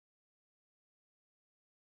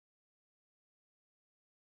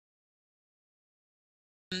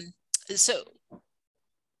So,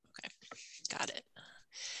 okay, got it.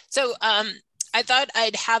 So I thought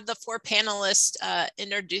I'd have the four panelists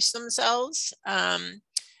introduce themselves, and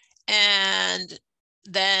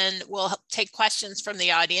then we'll take questions from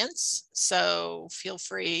the audience. So feel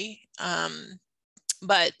free,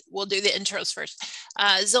 but we'll do the intros first.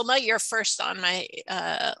 Zilma, you're first on my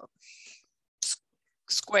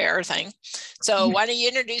square thing. So why don't you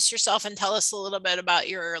introduce yourself and tell us a little bit about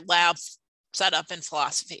your lab setup and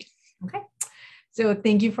philosophy. Okay. So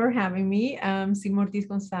thank you for having me. I'm Sigma Ortiz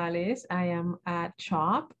Gonzalez. I am at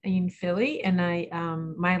CHOP in Philly, and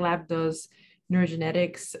my lab does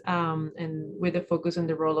neurogenetics and with a focus on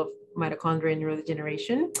the role of mitochondria in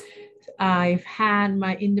neurodegeneration. I've had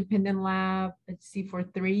my independent lab, let's see, for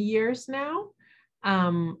 3 years now.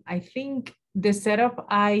 I think the setup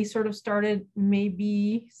I sort of started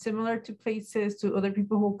maybe similar to places to other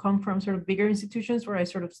people who come from sort of bigger institutions, where I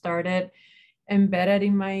sort of started embedded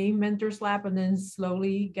in my mentor's lab and then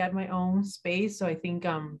slowly got my own space. So I think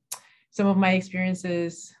some of my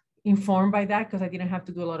experiences informed by that, because I didn't have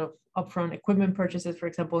to do a lot of upfront equipment purchases, for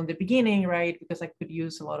example, in the beginning, right? Because I could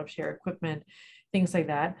use a lot of shared equipment, things like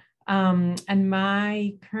that. And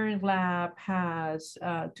my current lab has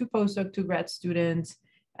 2 postdoc, 2 grad students,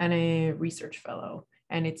 and a research fellow.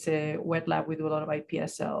 And it's a wet lab. We do a lot of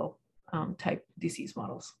iPSL type disease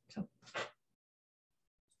models. So.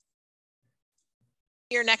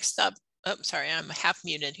 You're next up. Oh, sorry, I'm half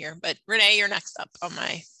muted here, but Renee, you're next up on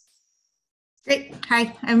my. Great.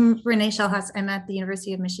 Hi, I'm Renee Schellhaus. I'm at the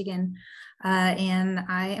University of Michigan, and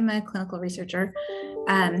I am a clinical researcher.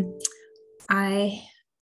 I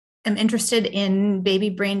am interested in baby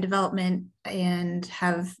brain development and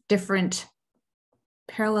have different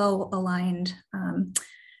parallel aligned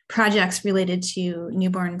projects related to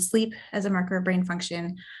newborn sleep as a marker of brain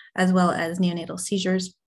function, as well as neonatal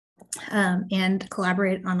seizures. And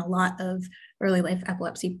collaborate on a lot of early life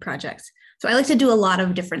epilepsy projects. So I like to do a lot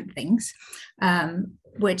of different things,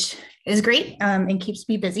 which is great and keeps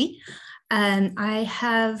me busy. And I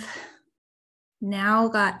have now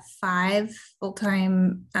got 5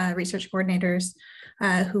 full-time research coordinators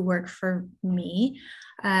who work for me.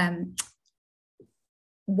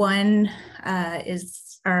 One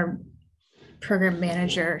is our program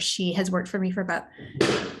manager. She has worked for me for about,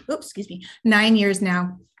 9 years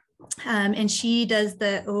now. And she does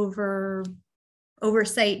the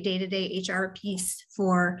oversight day-to-day HR piece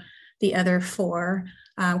for the other 4,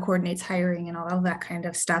 coordinates hiring and all of that kind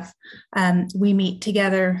of stuff. We meet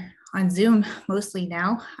together on Zoom mostly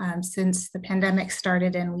now since the pandemic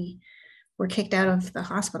started and we were kicked out of the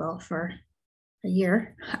hospital for a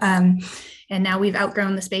year. And now we've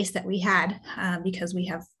outgrown the space that we had because we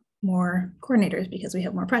have more coordinators, because we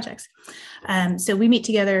have more projects. So we meet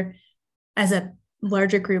together as a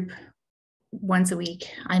larger group once a week.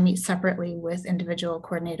 I meet separately with individual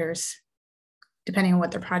coordinators, depending on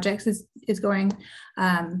what their projects is going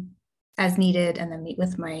as needed, and then meet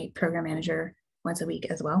with my program manager once a week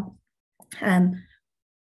as well.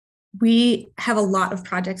 We have a lot of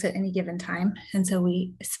projects at any given time. And so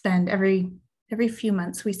we spend every few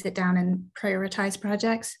months, we sit down and prioritize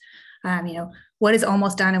projects. What is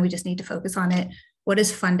almost done and we just need to focus on it? What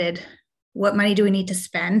is funded? What money do we need to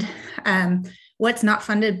spend? What's not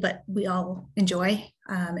funded, but we all enjoy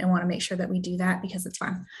and want to make sure that we do that because it's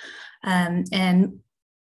fun. And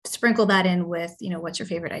sprinkle that in with, what's your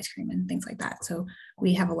favorite ice cream and things like that. So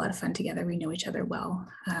we have a lot of fun together. We know each other well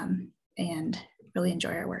and really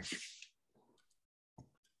enjoy our work.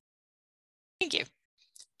 Thank you.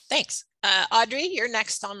 Thanks. Audrey, you're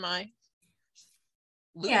next on my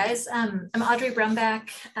loop. Yeah, I'm Audrey Brumback.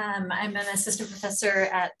 I'm an assistant professor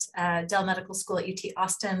at Dell Medical School at UT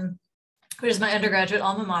Austin, which is my undergraduate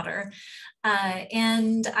alma mater.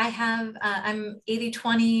 And I'm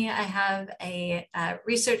 80/20. I have a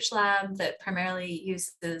research lab that primarily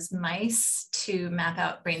uses mice to map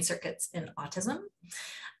out brain circuits in autism.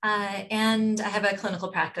 And I have a clinical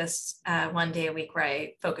practice 1 day a week where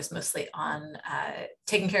I focus mostly on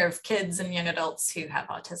taking care of kids and young adults who have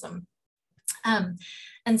autism.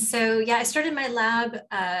 And so, yeah, I started my lab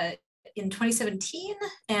in 2017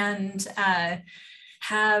 and I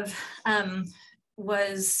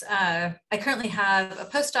currently have a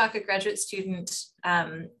postdoc, a graduate student,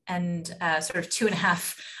 and sort of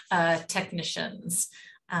 2.5 technicians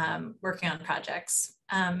working on projects.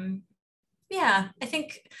 Yeah, I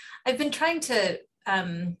think I've been trying to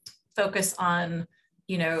focus on,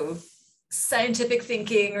 scientific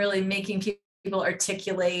thinking, really making people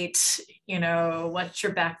articulate, what's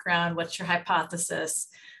your background, what's your hypothesis,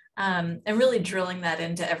 and really drilling that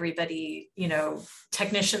into everybody,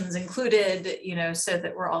 technicians included, so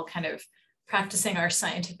that we're all kind of practicing our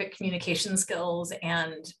scientific communication skills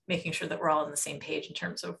and making sure that we're all on the same page in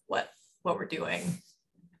terms of what we're doing.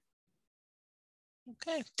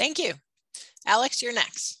 Okay, thank you. Alex, you're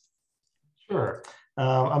next. Sure.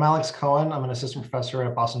 I'm Alex Cohen. I'm an assistant professor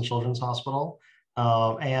at Boston Children's Hospital.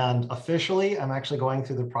 And officially, I'm actually going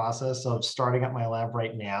through the process of starting up my lab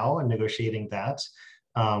right now and negotiating that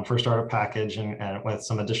for startup package and with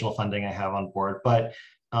some additional funding I have on board. But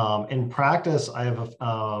in practice, I have,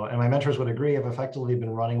 and my mentors would agree, I've effectively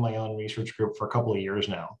been running my own research group for a couple of years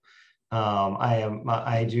now.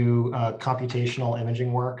 I do computational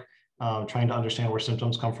imaging work, trying to understand where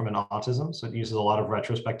symptoms come from in autism. So it uses a lot of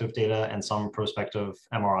retrospective data and some prospective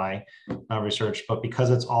MRI research. But because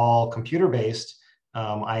it's all computer-based,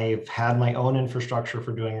 I've had my own infrastructure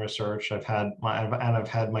for doing research. I've had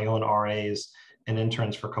my own RAs and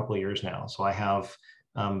interns for a couple of years now. So I have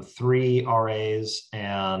 3 RAs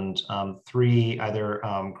and 3 either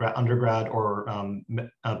undergrad or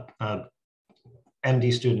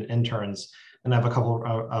MD student interns, and I have a couple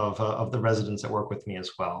of the residents that work with me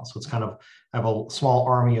as well. So it's kind of, I have a small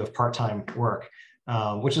army of part-time work,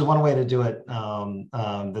 which is one way to do it.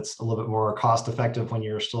 That's a little bit more cost effective when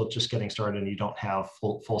you're still just getting started and you don't have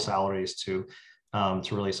full salaries to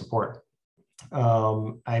really support.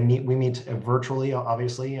 We meet virtually,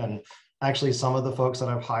 obviously, and actually some of the folks that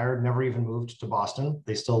I've hired never even moved to Boston.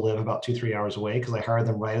 They still live about 2-3 hours away because I hired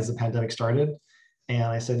them right as the pandemic started. And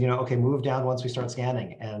I said, okay, move down once we start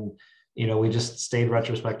scanning. And, we just stayed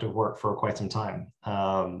retrospective work for quite some time.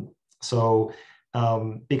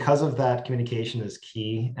 Because of that, communication is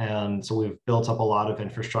key. And so we've built up a lot of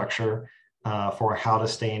infrastructure for how to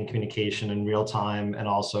stay in communication in real time and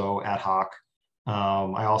also ad hoc.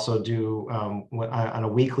 I also do, on a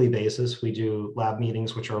weekly basis, we do lab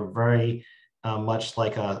meetings, which are very much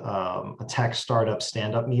like a tech startup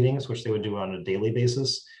stand-up meetings, which they would do on a daily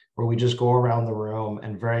basis, where we just go around the room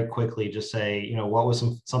and very quickly just say, what was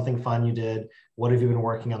something fun you did? What have you been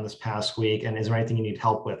working on this past week? And is there anything you need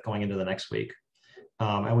help with going into the next week?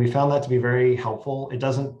 And we found that to be very helpful. It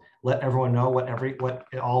doesn't let everyone know what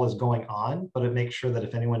all is going on, but it makes sure that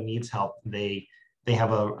if anyone needs help, they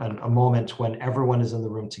have a moment when everyone is in the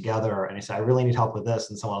room together and they say, I really need help with this.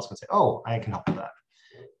 And someone else can say, oh, I can help with that.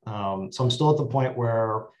 So I'm still at the point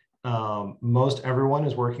where most everyone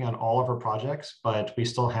is working on all of our projects, but we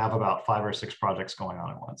still have about 5 or 6 projects going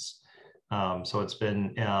on at once. So it's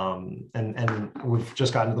been, and we've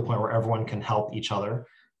just gotten to the point where everyone can help each other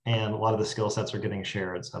and a lot of the skill sets are getting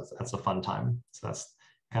shared. So that's a fun time. So that's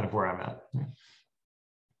kind of where I'm at.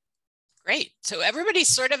 Great. So everybody's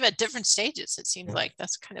sort of at different stages. It seems like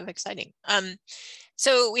that's kind of exciting.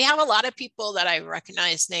 So we have a lot of people that I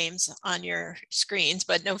recognize names on your screens,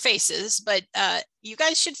 but no faces. But you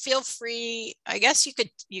guys should feel free. I guess you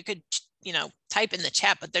could type in the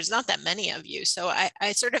chat, but there's not that many of you. So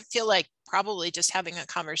I sort of feel like probably just having a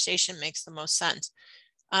conversation makes the most sense.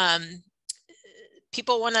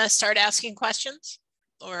 People want to start asking questions,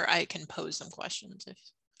 or I can pose some questions.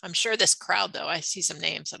 I'm sure this crowd, though, I see some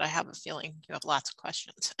names that I have a feeling you have lots of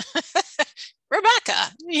questions.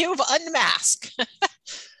 Rebecca, you've unmasked.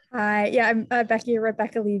 Yeah, I'm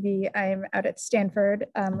Rebecca Levy. I'm out at Stanford,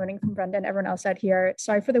 running from Brendan, everyone else out here.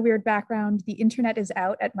 Sorry for the weird background. The internet is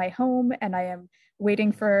out at my home and I am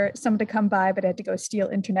waiting for someone to come by, but I had to go steal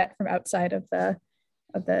internet from outside of the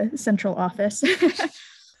central office.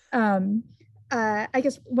 I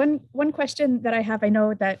guess one question that I have, I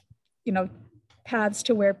know that, paths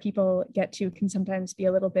to where people get to can sometimes be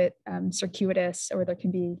a little bit circuitous, or there can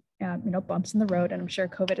be, bumps in the road. And I'm sure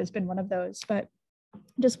COVID has been one of those, but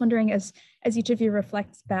just wondering, as each of you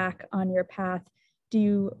reflects back on your path, do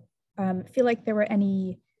you feel like there were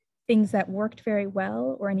any things that worked very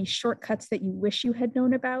well, or any shortcuts that you wish you had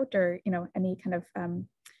known about, or, any kind of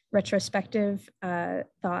retrospective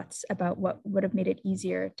thoughts about what would have made it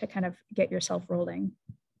easier to kind of get yourself rolling?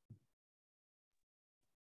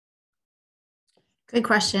 Good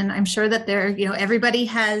question. I'm sure that everybody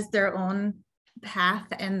has their own path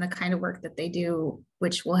and the kind of work that they do,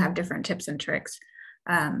 which will have different tips and tricks.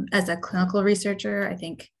 As a clinical researcher, I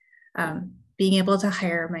think being able to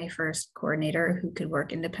hire my first coordinator who could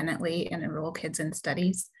work independently and enroll kids in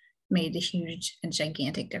studies made a huge and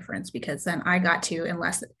gigantic difference, because then I got to,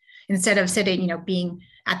 instead of sitting, being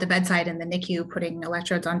at the bedside in the NICU, putting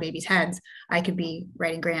electrodes on babies' heads, I could be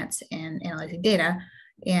writing grants and analyzing data.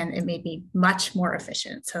 And it made me much more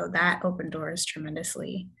efficient. So that opened doors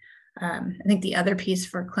tremendously. I think the other piece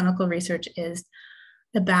for clinical research is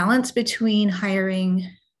the balance between hiring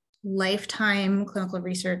lifetime clinical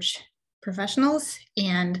research professionals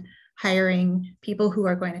and hiring people who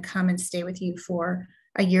are going to come and stay with you for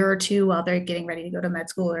a year or two while they're getting ready to go to med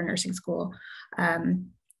school or nursing school,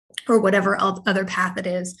 or whatever other path it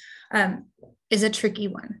is a tricky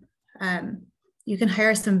one. You can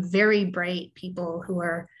hire some very bright people who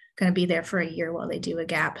are going to be there for a year while they do a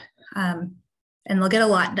gap, and they'll get a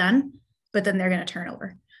lot done, but then they're going to turn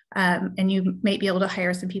over. And you might be able to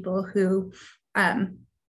hire some people who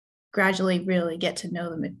gradually really get to know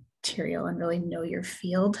the material and really know your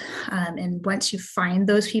field. And once you find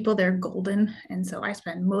those people, they're golden. And so I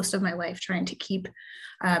spend most of my life trying to keep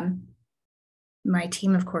my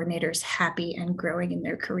team of coordinators happy and growing in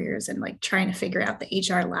their careers, and like trying to figure out the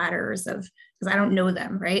HR ladders of, because I don't know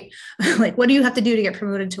them, right? Like, what do you have to do to get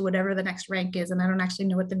promoted to whatever the next rank is? And I don't actually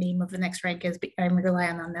know what the name of the next rank is, but I'm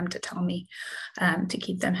relying on them to tell me, to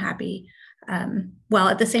keep them happy, while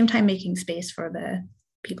at the same time making space for the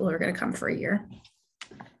people who are going to come for a year.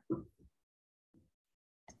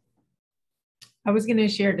 I was going to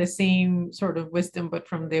share the same sort of wisdom, but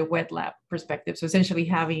from the wet lab perspective. So essentially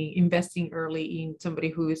investing early in somebody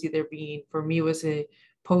who is either being, for me, was a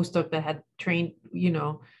postdoc that had trained,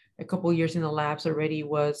 a couple of years in the labs already,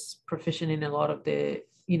 was proficient in a lot of the,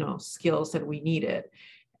 skills that we needed.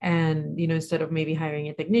 And, instead of maybe hiring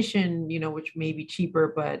a technician, which may be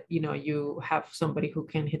cheaper, but, you have somebody who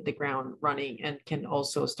can hit the ground running and can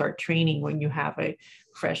also start training when you have a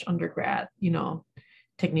fresh undergrad,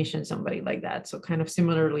 technician, somebody like that. So kind of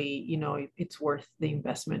similarly, it's worth the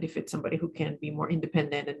investment if it's somebody who can be more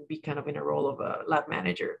independent and be kind of in a role of a lab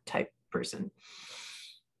manager type person.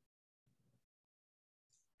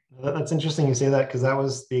 That's interesting you say that, because that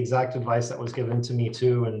was the exact advice that was given to me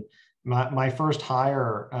too. And my first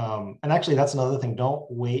hire, and actually that's another thing, don't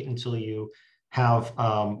wait until you have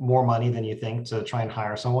more money than you think to try and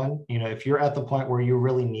hire someone. If you're at the point where you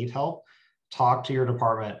really need help, talk to your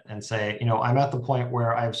department and say, I'm at the point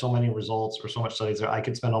where I have so many results or so much studies that I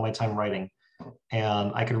could spend all my time writing,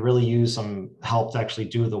 and I could really use some help to actually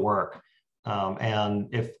do the work. And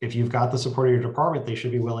if you've got the support of your department, they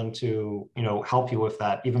should be willing to, help you with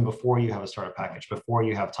that even before you have a startup package, before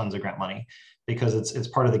you have tons of grant money, because it's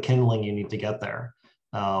part of the kindling you need to get there.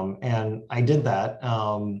 And I did that,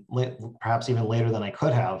 perhaps even later than I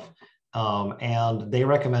could have. And they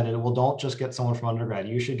recommended, well, don't just get someone from undergrad.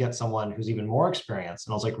 You should get someone who's even more experienced.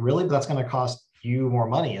 And I was like, really? That's going to cost you more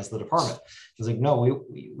money as the department. He's like, no,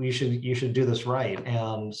 you should do this right.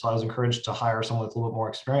 And so I was encouraged to hire someone with a little bit more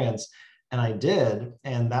experience. And I did.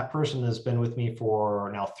 And that person has been with me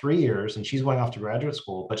for now 3 years, and she's going off to graduate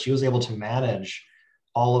school, but she was able to manage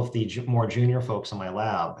all of the more junior folks in my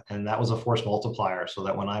lab. And that was a force multiplier, so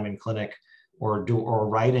that when I'm in clinic or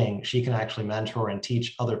writing, she can actually mentor and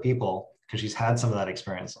teach other people, because she's had some of that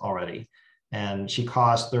experience already. And she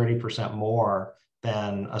cost 30% more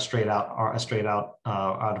than a straight out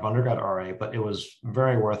out of undergrad RA, but it was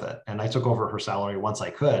very worth it. And I took over her salary once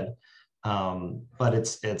I could. But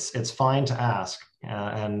it's fine to ask,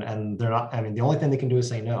 and they're not. I mean, the only thing they can do is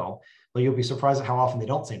say no. But you'll be surprised at how often they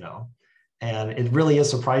don't say no. And it really is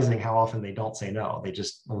surprising how often they don't say no. They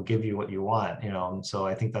just will give you what you want, And so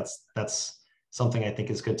I think that's something I think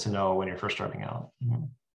is good to know when you're first starting out. Mm-hmm.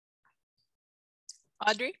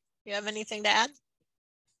 Audrey, you have anything to add?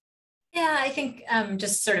 Yeah, I think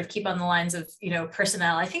just sort of keep on the lines of,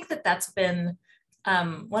 personnel. I think that's been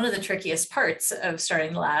one of the trickiest parts of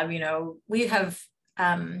starting the lab. We have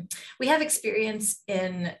experience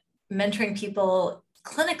in mentoring people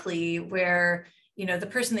clinically where, the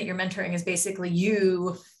person that you're mentoring is basically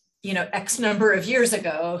you, X number of years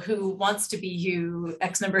ago, who wants to be you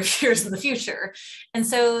X number of years in the future. And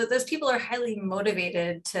so those people are highly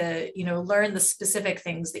motivated to, learn the specific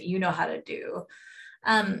things that you know how to do.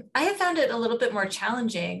 I have found it a little bit more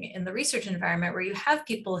challenging in the research environment where you have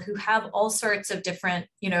people who have all sorts of different,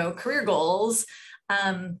 career goals.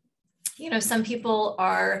 Some people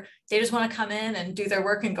they just want to come in and do their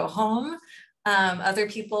work and go home. Other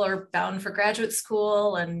people are bound for graduate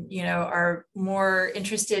school and, are more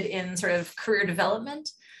interested in sort of career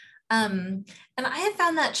development. And I have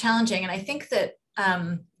found that challenging. And I think that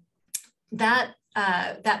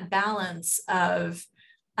that balance of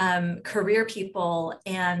career people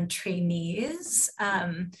and trainees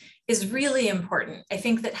is really important. I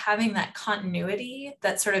think that having that continuity,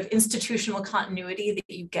 that sort of institutional continuity that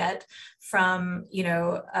you get from,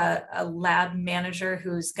 a lab manager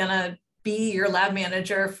who's gonna be your lab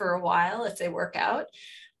manager for a while if they work out,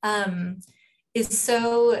 is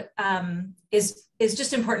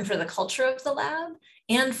just important for the culture of the lab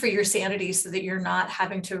and for your sanity, so that you're not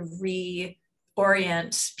having to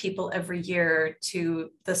reorient people every year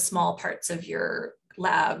to the small parts of your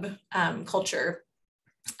lab culture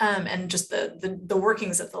and just the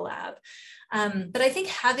workings of the lab. But I think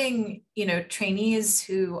having, trainees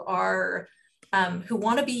who are, who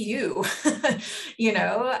want to be you,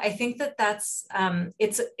 I think that's,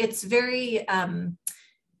 it's very,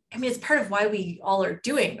 it's part of why we all are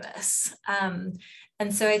doing this.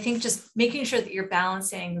 And so I think just making sure that you're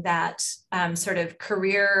balancing that sort of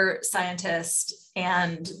career scientist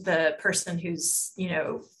and the person who's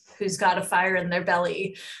got a fire in their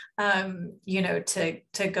belly,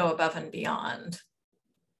 to go above and beyond.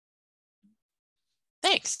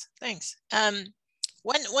 Thanks.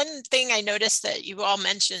 One thing I noticed that you all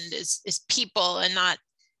mentioned is people and not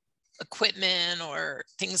equipment or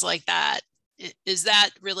things like that. Is that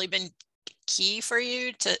really been key for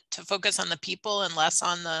you to focus on the people and less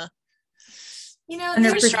on the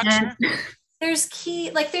infrastructure? There's key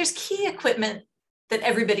equipment that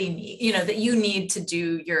everybody needs, that you need to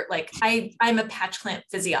do your, I'm a patch clamp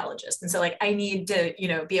physiologist. And so I need to,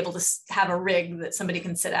 be able to have a rig that somebody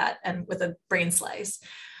can sit at and with a brain slice.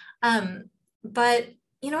 But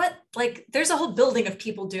you know what, there's a whole building of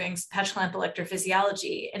people doing patch clamp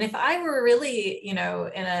electrophysiology. And if I were really, in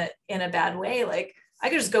a bad way, I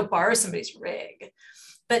could just go borrow somebody's rig,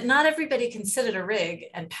 but not everybody can sit at a rig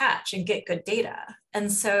and patch and get good data. And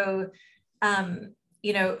so,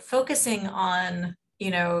 focusing on,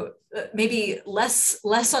 maybe less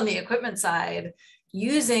on the equipment side,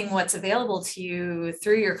 using what's available to you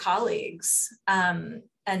through your colleagues, and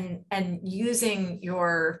using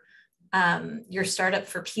your startup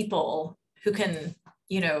for people who can,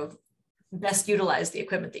 best utilize the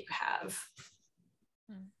equipment that you have.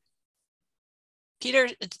 Peter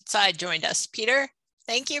Tsai joined us. Peter,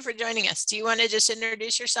 thank you for joining us. Do you want to just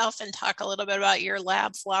introduce yourself and talk a little bit about your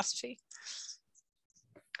lab philosophy?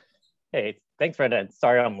 Hey, thanks, Brenda.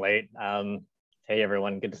 Sorry I'm late. Hey,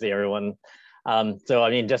 everyone. Good to see everyone.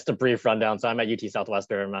 So, just a brief rundown. So I'm at UT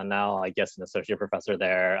Southwestern. I'm now, an associate professor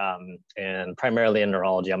there, and primarily in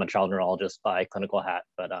neurology. I'm a child neurologist by clinical hat,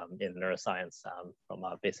 but in neuroscience from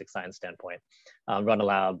a basic science standpoint. Run a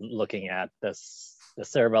lab looking at the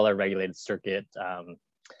cerebellar regulated circuit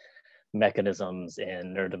mechanisms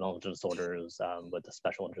in neurodevelopmental disorders with a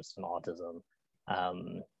special interest in autism.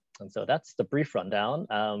 And so that's the brief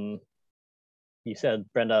rundown. You said,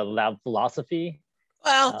 Brenda, lab philosophy.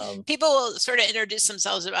 Well, people will sort of introduce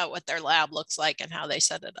themselves about what their lab looks like and how they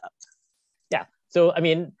set it up. Yeah, so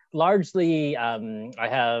largely I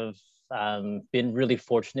have been really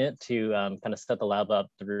fortunate to kind of set the lab up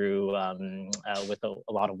through with a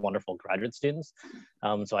lot of wonderful graduate students.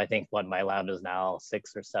 So I think my lab is now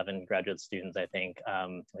 6 or 7 graduate students. I think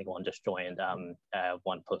one just joined,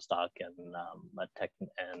 one postdoc and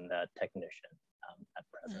a technician at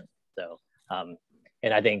present. So.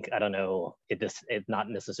 And I think, I don't know, it's not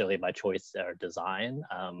necessarily by choice or design,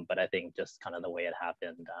 but I think just kind of the way it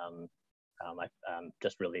happened, I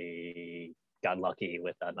just really got lucky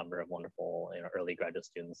with a number of wonderful early graduate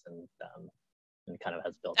students and kind of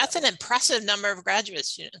has built. That's an impressive number of graduate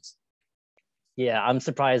students. Yeah, I'm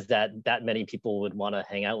surprised that many people would want to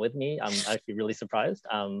hang out with me. I'm actually really surprised.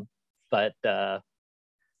 But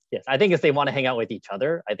yes, I think if they want to hang out with each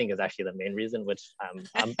other, I think is actually the main reason, which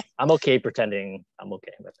I'm okay pretending I'm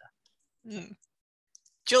okay with that.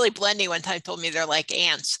 Julie Blendy one time told me they're like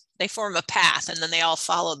ants. They form a path and then they all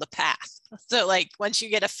follow the path. So once you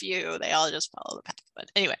get a few, they all just follow the path.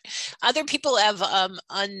 But anyway, other people have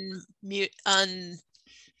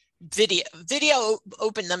video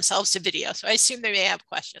open themselves to video. So I assume they may have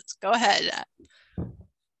questions. Go ahead.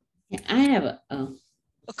 Yeah, I have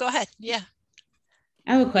go ahead. Yeah.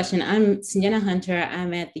 I have a question. I'm Sinjana Hunter.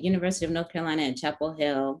 I'm at the University of North Carolina at Chapel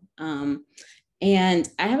Hill. And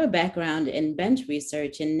I have a background in bench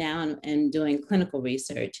research, and now I'm doing clinical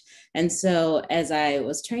research. And so as I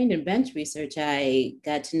was trained in bench research, I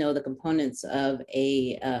got to know the components of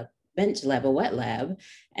a bench lab, a wet lab,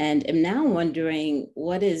 and am now wondering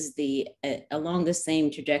what is along the same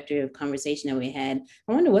trajectory of conversation that we had,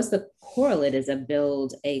 I wonder what's the correlate as I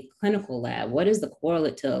build a clinical lab? What is the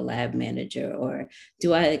correlate to a lab manager? Or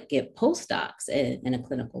do I get postdocs in a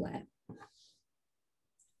clinical lab?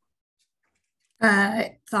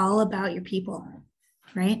 It's all about your people,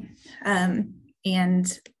 right?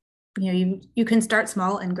 And you can start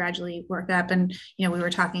small and gradually work up. And we were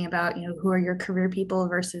talking about who are your career people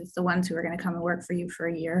versus the ones who are going to come and work for you for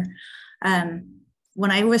a year. When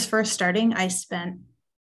I was first starting, I spent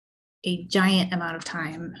a giant amount of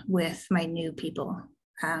time with my new people.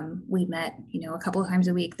 We met, a couple of times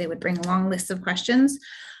a week. They would bring a long list of questions,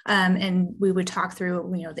 and we would talk through,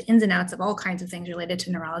 the ins and outs of all kinds of things related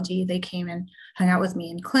to neurology. They came and hung out with me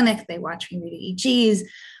in clinic. They watched me read EEGs,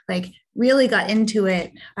 really got into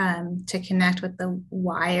it to connect with the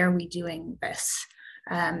why are we doing this.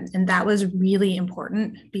 And that was really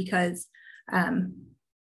important because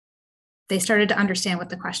they started to understand what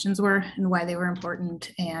the questions were and why they were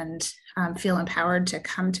important, and feel empowered to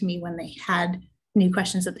come to me when they had new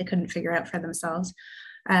questions that they couldn't figure out for themselves.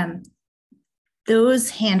 Those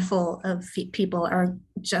handful of people are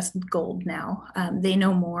just gold now. They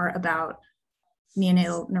know more about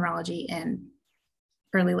neonatal neurology and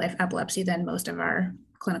early life epilepsy than most of our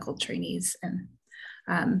clinical trainees. And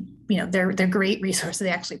they're great resources. They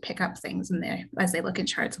actually pick up things and as they look at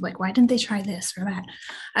charts of like, why didn't they try this or that?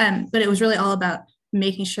 But it was really all about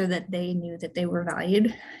making sure that they knew that they were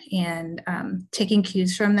valued, and taking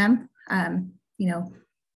cues from them.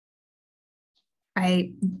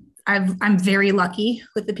 I'm very lucky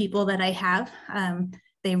with the people that I have.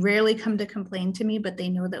 They rarely come to complain to me, but they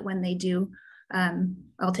know that when they do,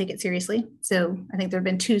 I'll take it seriously. So I think there have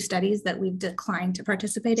been 2 studies that we've declined to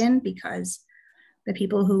participate in because the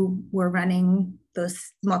people who were running those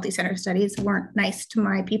multi-center studies weren't nice to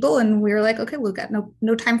my people. And we were like, okay, we've got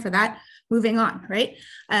no time for that, moving on, right?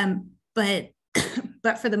 But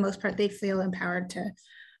for the most part, they feel empowered to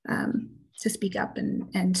speak up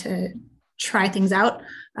and to try things out,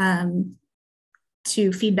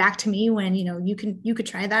 to feed back to me when, you could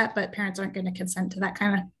try that, but parents aren't going to consent to that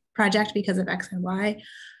kind of project because of X and Y.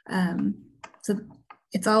 So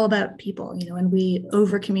it's all about people, and we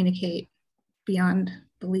over communicate beyond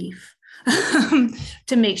belief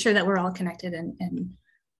to make sure that we're all connected and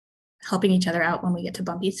helping each other out when we get to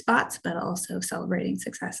bumpy spots, but also celebrating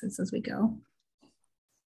successes as we go.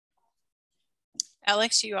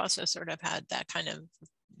 Alex, you also sort of had that kind of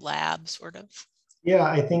lab sort of. Yeah,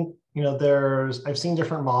 I think, I've seen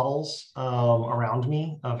different models around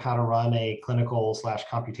me of how to run a clinical /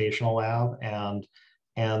 computational lab.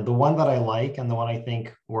 And the one that I like and the one I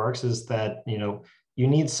think works is that, you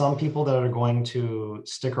need some people that are going to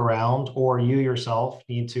stick around, or you yourself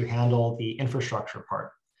need to handle the infrastructure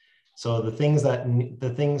part. So the things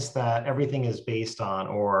that everything is based on,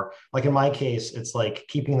 or like in my case, it's like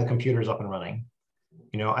keeping the computers up and running.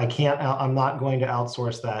 I'm not going to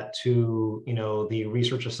outsource that to, the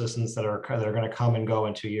research assistants that are going to come and go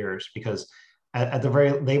in 2 years, because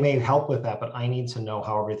they may help with that, but I need to know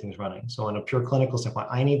how everything's running. So in a pure clinical standpoint,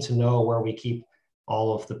 I need to know where we keep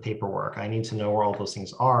all of the paperwork. I need to know where all those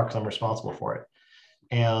things are because I'm responsible for it.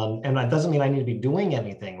 And that doesn't mean I need to be doing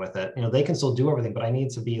anything with it. They can still do everything, but I need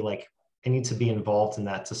to be involved in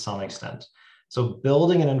that to some extent. So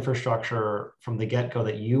building an infrastructure from the get-go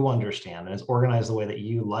that you understand and is organized the way that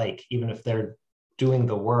you like, even if they're doing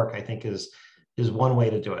the work, I think is one way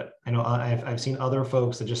to do it. I know I've seen other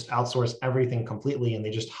folks that just outsource everything completely, and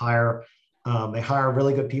they just hire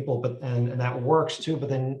really good people, and that works too. But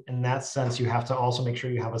then in that sense, you have to also make sure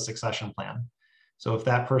you have a succession plan. So if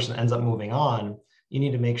that person ends up moving on, you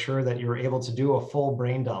need to make sure that you're able to do a full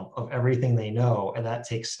brain dump of everything they know. And that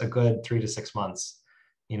takes a good 3 to 6 months.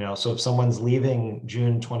 So if someone's leaving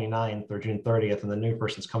June 29th or June 30th, and the new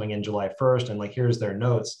person's coming in July 1st, and like, here's their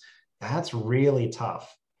notes, that's really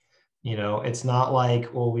tough. It's not like,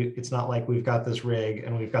 we've got this rig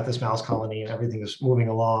and we've got this mouse colony and everything is moving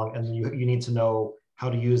along, and you need to know how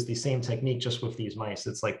to use the same technique just with these mice.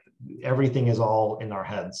 It's like everything is all in our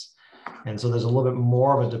heads. And so there's a little bit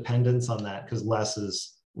more of a dependence on that, because less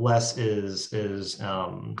is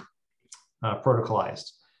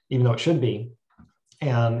protocolized, even though it should be.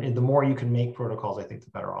 And the more you can make protocols, I think the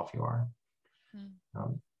better off you are.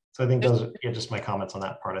 So I think those are just my comments on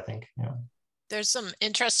that part, I think. Yeah. There's some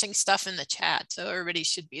interesting stuff in the chat, so everybody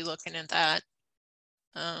should be looking at that.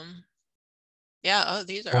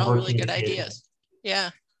 These are all really good ideas. Yeah.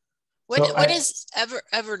 What is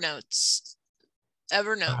Evernote?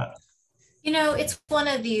 It's one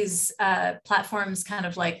of these platforms, kind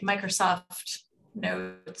of like Microsoft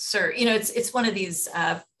Notes, or it's one of these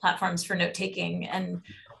platforms for note taking, and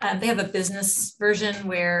they have a business version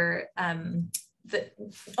where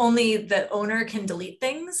only the owner can delete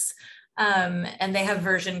things. And they have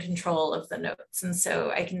version control of the notes. And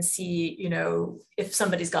so I can see, if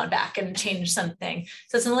somebody's gone back and changed something.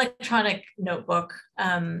 So it's an electronic notebook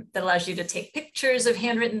that allows you to take pictures of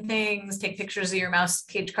handwritten things, take pictures of your mouse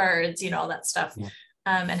cage cards, all that stuff,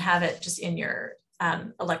 and have it just in your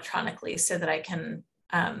electronically, so that I can,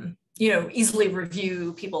 easily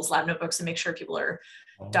review people's lab notebooks and make sure people are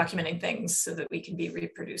documenting things so that we can be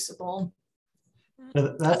reproducible.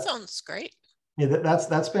 That sounds great. Yeah,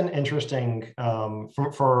 that's been interesting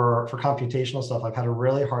for computational stuff. I've had a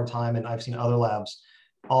really hard time, and I've seen other labs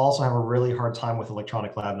also have a really hard time with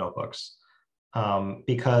electronic lab notebooks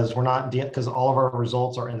because because all of our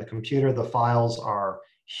results are in the computer. The files are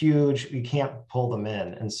huge. You can't pull them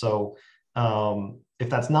in, and so If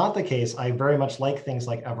that's not the case, I very much like things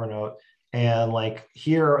like Evernote. And like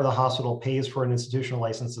here, the hospital pays for an institutional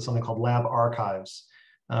license to something called Lab Archives,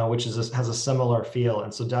 which has a similar feel.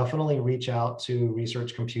 And so definitely reach out to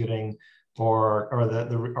research computing or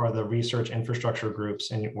the research infrastructure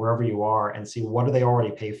groups and wherever you are and see what do they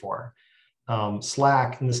already pay for.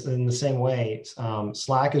 Slack in the same way,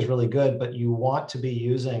 Slack is really good, but you want to be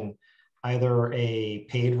using either a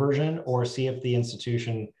paid version or see if the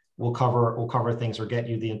institution will cover things or get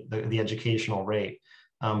you the educational rate.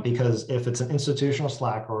 Because if it's an institutional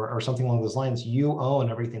Slack or something along those lines, you own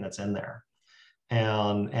everything that's in there.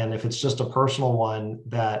 And if it's just a personal one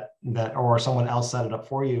that or someone else set it up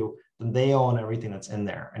for you, then they own everything that's in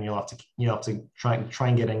there, and you'll have to try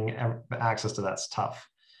and getting access to that's tough.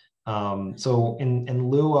 So in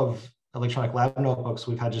lieu of electronic lab notebooks,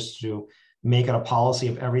 we've had just to make it a policy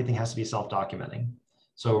of everything has to be self-documenting.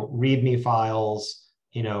 So README files,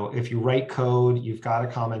 if you write code, you've got to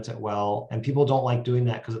comment it well, and people don't like doing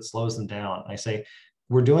that because it slows them down. I say,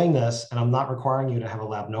 we're doing this, and I'm not requiring you to have a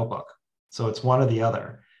lab notebook. So it's one or the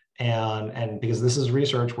other. And because this is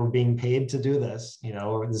research, we're being paid to do this.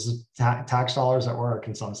 This is tax dollars at work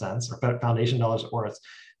in some sense, or foundation dollars at work.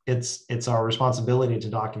 It's our responsibility to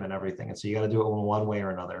document everything. And so you got to do it in one way or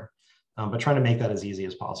another, but trying to make that as easy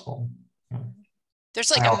as possible.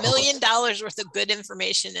 There's like $1 million worth of good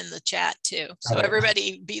information in the chat too. So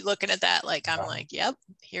everybody be looking at that. Like, I'm like, yep,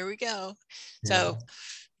 here we go. So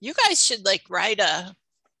you guys should like write an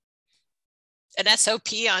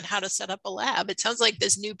SOP on how to set up a lab. It sounds like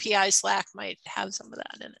this new PI Slack might have some of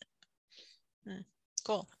that in it.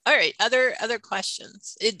 Cool. All right. Other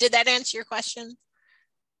questions? Did that answer your question?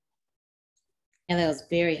 Yeah, that was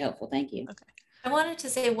very helpful. Thank you. Okay. I wanted to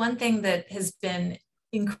say one thing that has been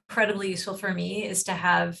incredibly useful for me is to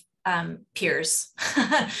have peers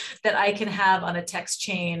that I can have on a text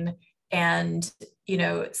chain and,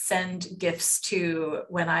 send gifts to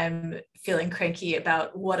when I'm feeling cranky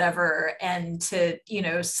about whatever, and to,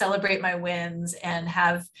 celebrate my wins and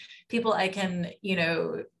have people I can,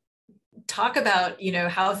 talk about,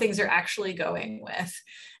 how things are actually going with,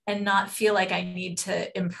 and not feel like I need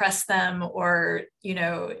to impress them or,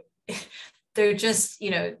 they're just,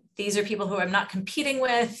 these are people who I'm not competing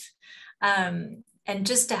with. And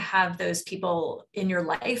just to have those people in your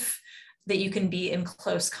life that you can be in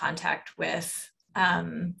close contact with,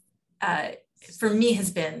 for me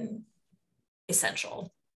has been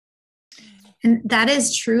essential. And that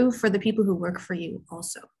is true for the people who work for you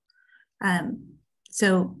also.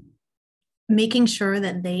 So making sure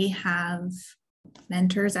that they have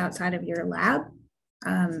mentors outside of your lab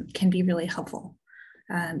can be really helpful.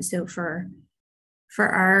 So for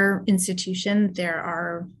our institution, there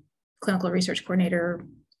are clinical research coordinator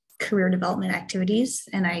career development activities,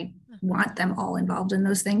 and I want them all involved in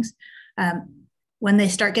those things. When they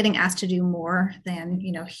start getting asked to do more than,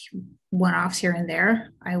 one-offs here and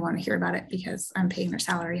there, I want to hear about it because I'm paying their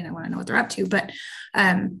salary and I want to know what they're up to. But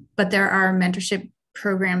there are mentorship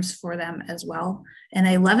programs for them as well. And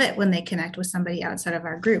I love it when they connect with somebody outside of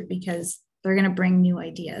our group because they're going to bring new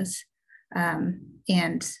ideas.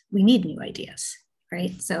 And we need new ideas,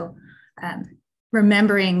 right? So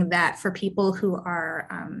remembering that for people who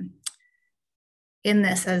are in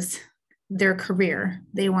this as their career,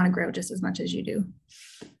 they want to grow just as much as you do.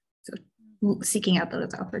 So seeking out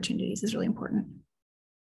those opportunities is really important.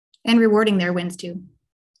 And rewarding their wins too.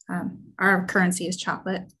 Our currency is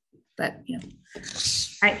chocolate, but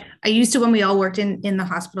I used to, when we all worked in the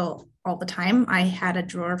hospital all the time, I had a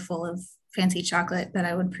drawer full of fancy chocolate that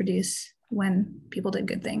I would produce when people did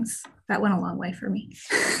good things. That went a long way for me.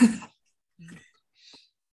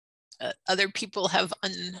 Other people have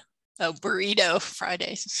burrito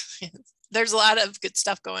Fridays. There's a lot of good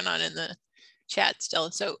stuff going on in the chat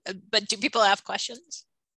still. So, but do people have questions?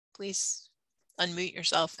 Please unmute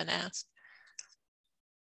yourself and ask.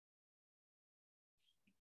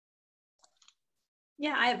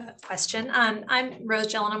 Yeah, I have a question. I'm Rose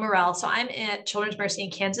Jelena Morel. So I'm at Children's Mercy in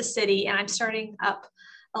Kansas City, and I'm starting up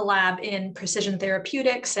a lab in precision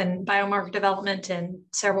therapeutics and biomarker development in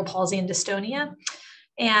cerebral palsy and dystonia.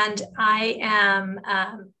 And I am,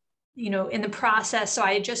 in the process. So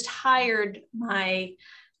I just hired my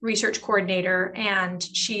research coordinator, and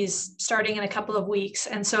she's starting in a couple of weeks.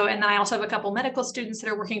 And I also have a couple medical students that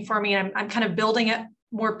are working for me, and I'm kind of building up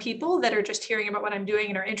more people that are just hearing about what I'm doing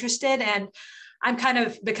and are interested. And I'm kind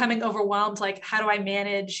of becoming overwhelmed. Like, how do I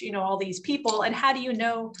manage, all these people, and how do you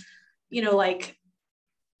know, like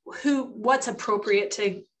what's appropriate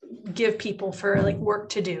to give people for like work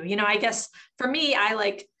to do? I guess for me,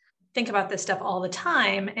 I think about this stuff all the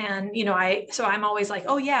time. And, so I'm always like,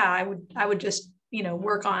 oh yeah, I would just,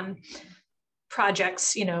 work on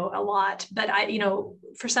projects, you know, a lot, but you know,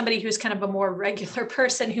 for somebody who's kind of a more regular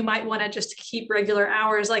person who might want to just keep regular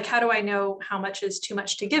hours, like how do I know how much is too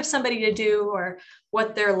much to give somebody to do or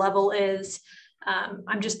what their level is?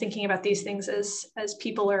 I'm just thinking about these things as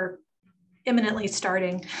people are imminently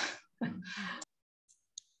starting.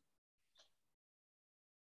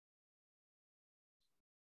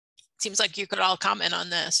 Seems like you could all comment on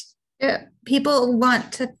this. Yeah, people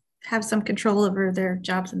want to have some control over their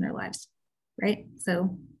jobs and their lives, right?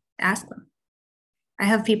 So ask them. I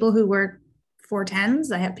have people who work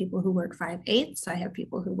 4/10s. I have people who work 5/8s. I have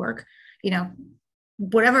people who work, you know,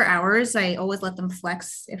 whatever hours. I always let them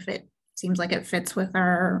flex if it seems like it fits with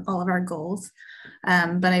all of our goals.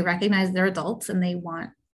 But I recognize they're adults and they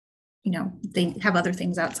want, you know, they have other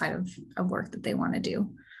things outside of work that they want to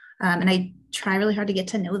do. And I try really hard to get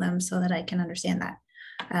to know them so that I can understand that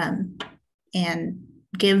and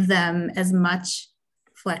give them as much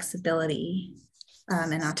flexibility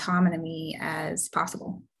and autonomy as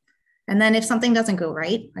possible. And then if something doesn't go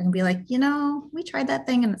right, I can be like, you know, we tried that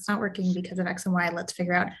thing and it's not working because of X and Y. Let's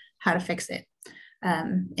figure out how to fix it.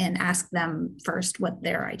 And ask them first what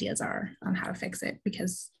their ideas are on how to fix it,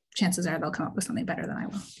 because chances are they'll come up with something better than I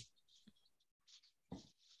will.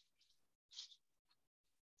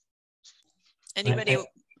 Anybody?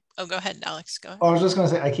 Oh, go ahead, Alex. Go ahead. I was just going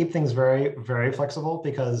to say, I keep things very, very flexible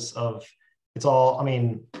because of it's all, I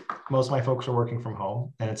mean, most of my folks are working from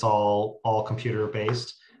home and it's all computer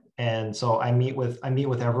based. And so I meet with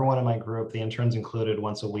everyone in my group, the interns included,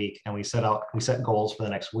 once a week, and we set goals for the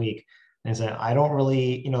next week. And say, I don't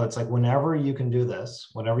really, you know, it's like whenever you can do this,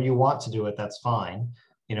 whenever you want to do it, that's fine.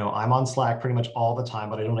 You know, I'm on Slack pretty much all the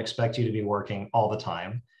time, but I don't expect you to be working all the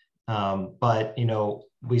time. But, you know,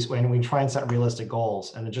 when we try and set realistic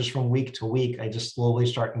goals, and then just from week to week, I just slowly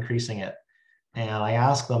start increasing it. And I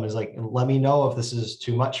ask them, is like, let me know if this is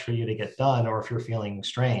too much for you to get done, or if you're feeling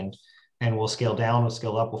strained, and we'll scale down, we'll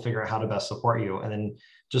scale up, we'll figure out how to best support you. And then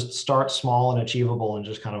just start small and achievable and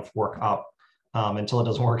just kind of work up until it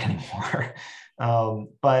doesn't work anymore.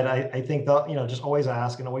 But I think that, you know, just always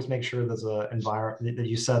ask and always make sure there's an environment that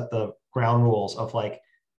you set the ground rules of, like,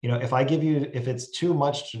 you know, if it's too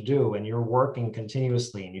much to do and you're working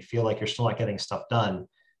continuously and you feel like you're still not getting stuff done,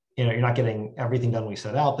 you know, you're not getting everything done we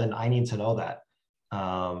set out, then I need to know that.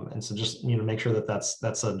 And so just, you know, make sure that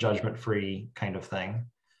that's a judgment-free kind of thing.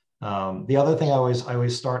 The other thing I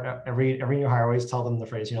always start every new hire, I always tell them the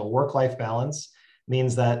phrase, you know, work-life balance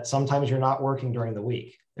means that sometimes you're not working during the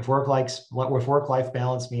week. If work-life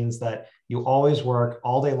balance means that you always work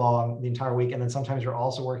all day long, the entire week, and then sometimes you're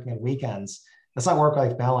also working on weekends, that's not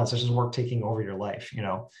work-life balance. It's just work taking over your life, you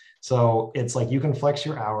know? So it's like, you can flex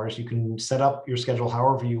your hours, you can set up your schedule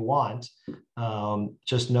however you want.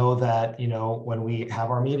 Just know that, you know, when we have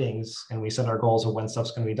our meetings and we set our goals of when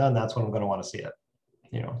stuff's going to be done, that's when I'm going to want to see it,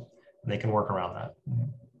 you know, and they can work around that.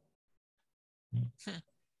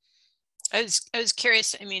 I was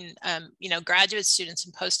curious. I mean, you know, graduate students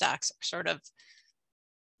and postdocs are sort of,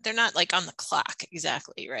 they're not like on the clock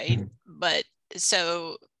exactly, right? Mm-hmm. But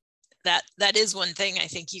so that is one thing. I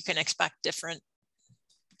think you can expect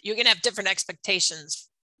you can have different expectations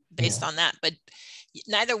based on that, but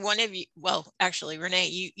neither one of you, well, actually,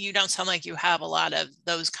 Renee, you don't sound like you have a lot of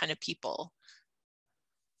those kind of people.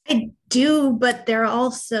 I do, but they're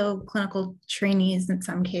also clinical trainees in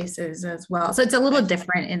some cases as well. So it's a little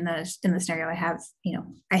different in the scenario. I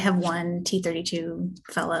have one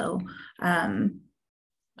T32 fellow,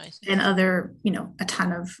 nice. And other, you know, a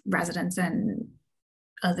ton of residents and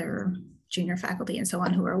other junior faculty and so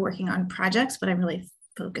on who are working on projects, but I'm really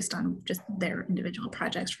focused on just their individual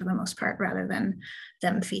projects for the most part, rather than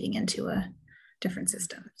them feeding into a different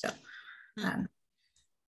system. So,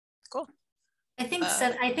 cool. I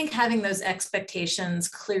think having those expectations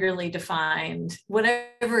clearly defined,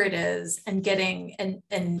 whatever it is, and getting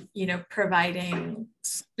and you know, providing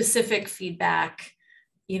specific feedback,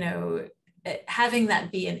 you know, having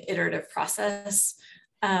that be an iterative process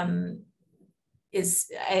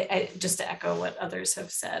is, I just to echo what others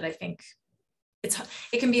have said, I think it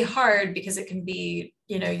can be hard because it can be,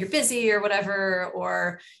 you know, you're busy or whatever,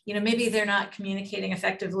 or, you know, maybe they're not communicating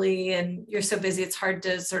effectively and you're so busy, it's hard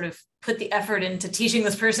to sort of put the effort into teaching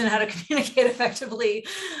this person how to communicate effectively.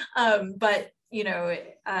 But, you know,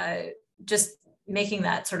 just making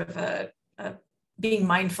that sort of a being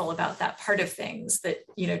mindful about that part of things, that,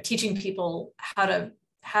 you know, teaching people how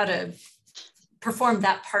to perform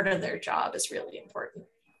that part of their job is really important.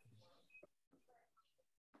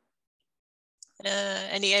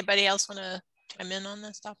 Anybody else want to chime in on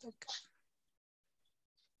this topic?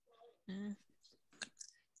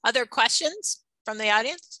 Other questions from the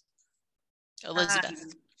audience?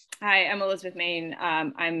 Elizabeth. Hi, I'm Elizabeth Main.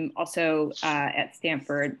 I'm also at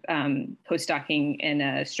Stanford postdocing in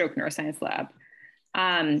a stroke neuroscience lab.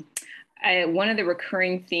 One of the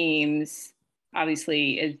recurring themes,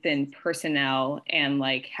 obviously, has been personnel and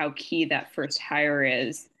like how key that first hire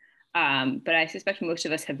is. But I suspect most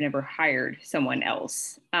of us have never hired someone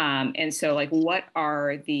else. And so like, what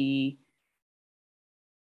are the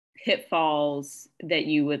pitfalls that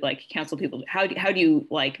you would like counsel people? How do you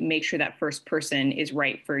like make sure that first person is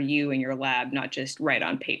right for you and your lab, not just right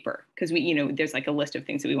on paper? Because there's like a list of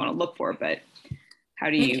things that we want to look for, but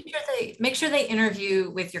how do you make sure they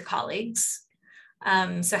interview with your colleagues?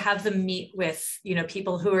 So have them meet with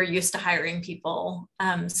people who are used to hiring people,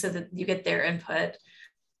 so that you get their input.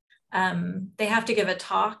 They have to give a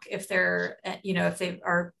talk if they're, if they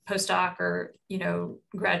are postdoc or,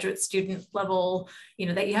 graduate student level,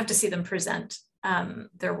 that you have to see them present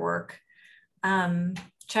their work.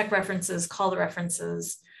 Check references, call the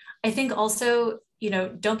references. I think also,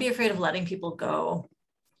 don't be afraid of letting people go.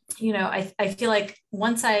 I feel like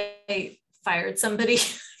once I fired somebody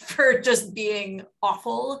for just being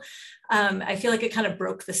awful, I feel like it kind of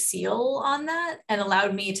broke the seal on that and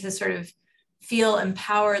allowed me to sort of feel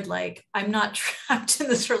empowered, like I'm not trapped in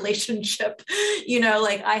this relationship,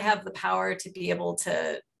 like I have the power to be able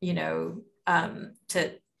to, to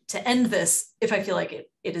end this if I feel like it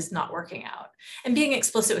is not working out. And being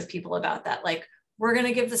explicit with people about that, like, we're going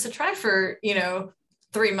to give this a try for,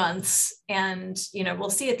 3 months, and,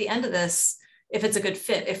 we'll see at the end of this if it's a good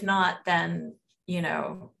fit. If not, then,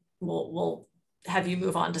 we'll have you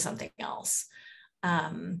move on to something else.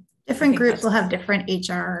 Different groups will have different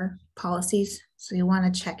HR policies. So you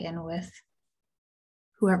want to check in with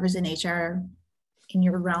whoever's in HR in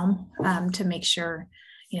your realm to make sure,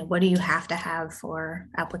 what do you have to have for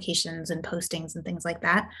applications and postings and things like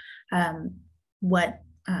that? What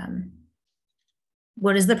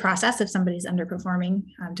is the process if somebody's underperforming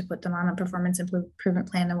to put them on a performance improvement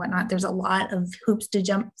plan and whatnot? There's a lot of hoops to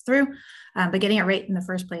jump through, but getting it right in the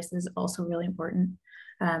first place is also really important.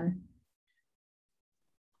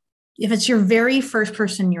 If it's your very first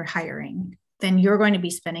person you're hiring, then you're going to be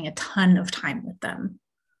spending a ton of time with them.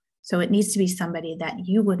 So it needs to be somebody that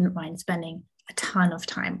you wouldn't mind spending a ton of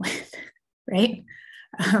time with, right?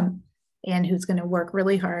 And who's going to work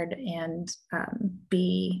really hard and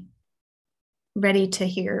be ready to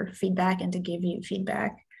hear feedback and to give you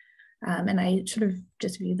feedback. And I sort of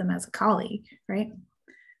just view them as a colleague, right?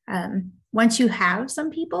 Once you have some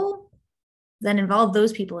people, then involve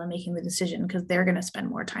those people in making the decision, because they're going to spend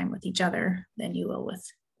more time with each other than you will with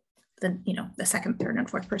the second, third, and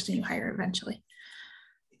fourth person you hire eventually.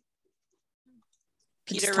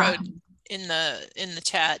 Peter wrote in the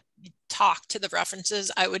chat, talk to the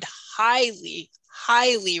references. I would highly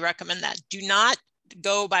recommend that. Do not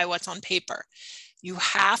go by what's on paper. You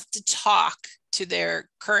have to talk to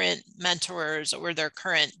their current mentors or their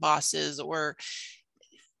current bosses, or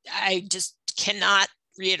I just cannot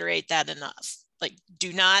reiterate that enough. Like,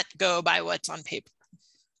 do not go by what's on paper.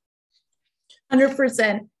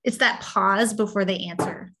 100%. It's that pause before they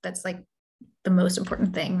answer. That's like the most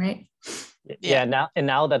important thing, right? Yeah.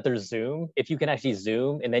 Now that there's Zoom, if you can actually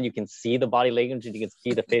Zoom and then you can see the body language and you can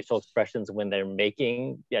see the facial expressions when they're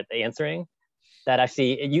answering, that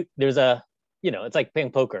actually there's a, it's like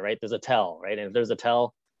playing poker, right? There's a tell, right? And if there's a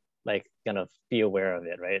tell, like, kind of be aware of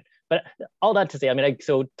it, right? But all that to say,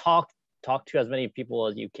 so talk to as many people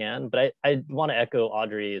as you can, but I want to echo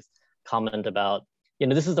Audrey's comment about,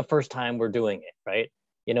 this is the first time we're doing it, right?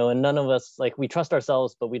 And none of us, like, we trust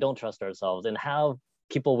ourselves, but we don't trust ourselves, and have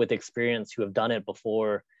people with experience who have done it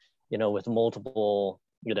before, with multiple,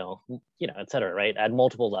 et cetera, right? At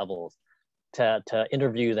multiple levels to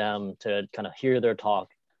interview them, to kind of hear their talk,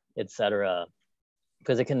 et cetera.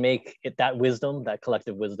 Because it can make it, that wisdom, that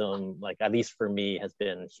collective wisdom, like, at least for me, has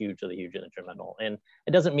been hugely instrumental. And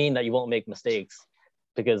it doesn't mean that you won't make mistakes,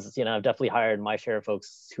 because, I've definitely hired my share of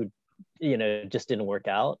folks who, just didn't work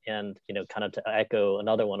out. And, kind of to echo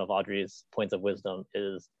another one of Audrey's points of wisdom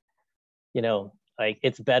is, like,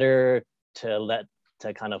 it's better to let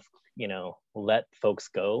folks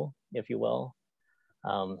go, if you will.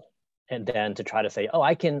 And then to try to say, oh,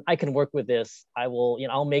 I can work with this. I will,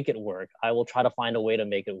 I'll make it work. I will try to find a way to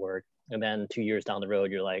make it work. And then 2 years down the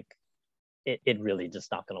road, you're like, it really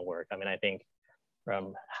just not going to work. I think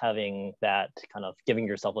from having that kind of giving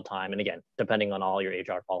yourself a time, and again, depending on all your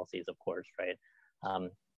HR policies, of course, right?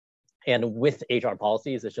 And with HR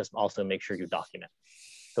policies, it's just also make sure you document.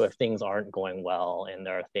 So if things aren't going well and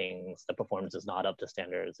there are things, the performance is not up to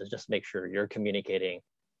standards, it's just make sure you're communicating,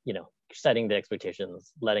 setting the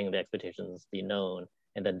expectations, letting the expectations be known,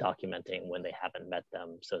 and then documenting when they haven't met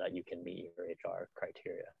them so that you can meet your HR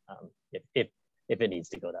criteria if it needs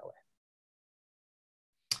to go that way.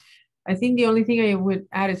 I think the only thing I would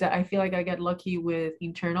add is that I feel like I got lucky with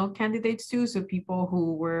internal candidates too. So people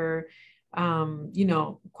who were, you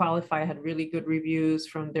know, qualified, had really good reviews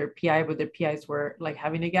from their PI, but their PIs were like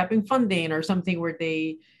having a gap in funding or something where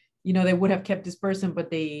they, you know, they would have kept this person, but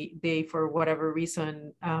they for whatever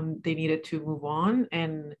reason, they needed to move on.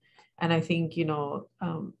 And I think, you know,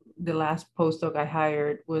 the last postdoc I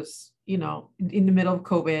hired was, you know, in the middle of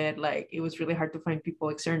COVID, like it was really hard to find people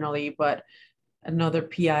externally, but another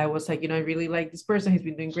PI was like, you know, I really like this person. He's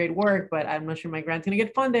been doing great work, but I'm not sure my grant's gonna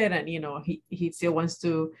get funded. And, you know, he still wants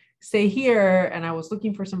to stay here. And I was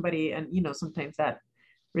looking for somebody, and, you know, sometimes that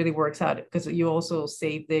really works out because you also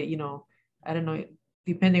save the, you know, I don't know,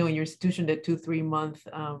 depending on your institution, the 2-3 month,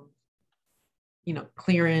 you know,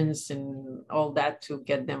 clearance and all that to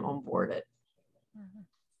get them onboarded.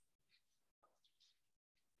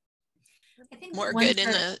 I think more good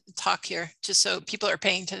in the talk here, just so people are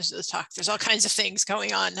paying attention to the talk. There's all kinds of things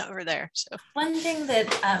going on over there. So one thing that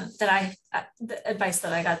the advice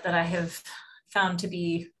that I got that I have found to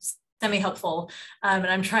be semi-helpful, and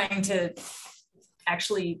I'm trying to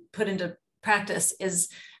actually put into practice is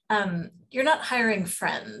you're not hiring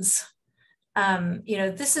friends. You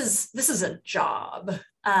know, this is a job,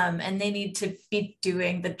 and they need to be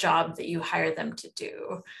doing the job that you hire them to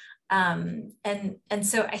do. And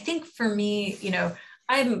so I think for me, you know,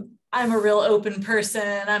 I'm a real open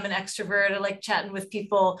person. I'm an extrovert. I like chatting with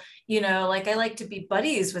people, you know, like I like to be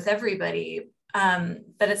buddies with everybody.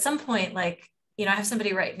 But at some point, like, you know, I have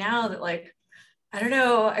somebody right now that like, I don't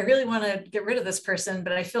know, I really want to get rid of this person,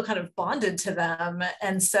 but I feel kind of bonded to them.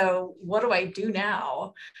 And so what do I do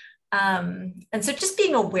now? And so just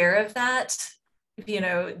being aware of that, you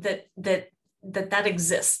know, that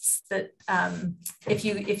exists, that if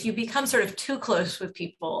you become sort of too close with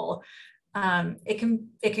people, it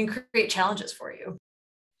can create challenges for you.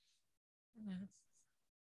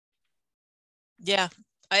 Yeah,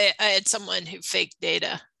 I had someone who faked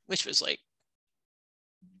data, which was like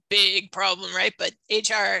big problem, right? But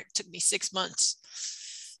HR took me 6 months.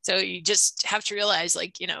 So you just have to realize,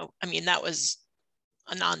 like, you know, I mean, that was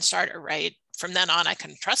a non-starter, right? From then on, I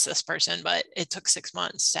couldn't trust this person, but it took 6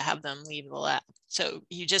 months to have them leave the lab. So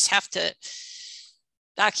you just have to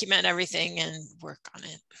document everything and work on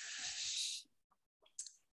it.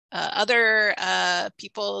 Other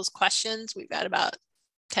people's questions, we've got about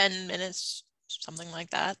 10 minutes, something like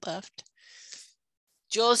that left.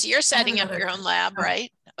 Jules, you're setting up your own lab,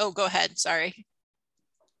 right? Oh, go ahead, sorry.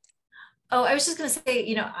 Oh, I was just gonna say,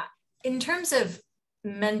 you know, in terms of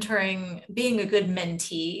mentoring, being a good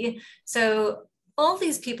mentee. So all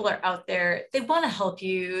these people are out there, they want to help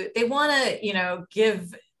you. They want to, you know,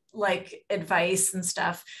 give like advice and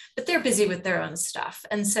stuff, but they're busy with their own stuff.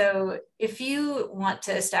 And so if you want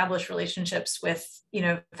to establish relationships with, you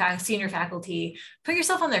know, senior faculty, put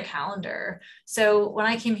yourself on their calendar. So when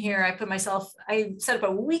I came here, I set up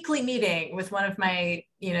a weekly meeting with one of my,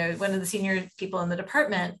 you know, one of the senior people in the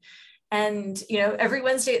department. And, you know, every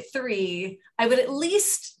Wednesday at 3, I would at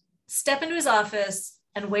least step into his office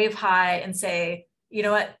and wave hi and say, you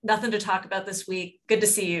know what, nothing to talk about this week. Good to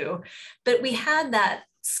see you. But we had that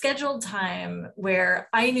scheduled time where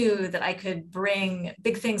I knew that I could bring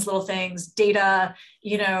big things, little things, data,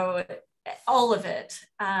 you know, all of it.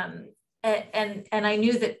 And I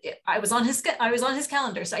knew that I was on his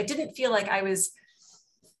calendar. So I didn't feel like I was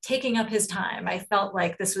taking up his time. I felt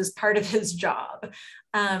like this was part of his job.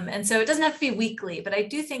 And so it doesn't have to be weekly, but I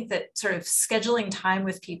do think that sort of scheduling time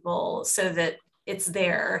with people so that it's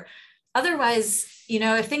there. Otherwise, you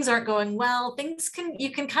know, if things aren't going well,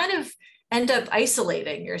 you can kind of end up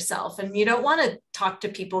isolating yourself, and you don't want to talk to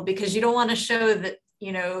people because you don't want to show that,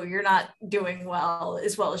 you know, you're not doing well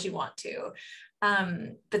as you want to.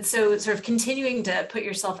 But so sort of continuing to put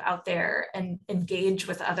yourself out there and engage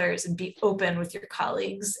with others and be open with your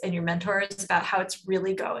colleagues and your mentors about how it's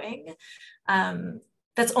really going.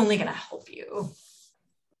 That's only going to help you.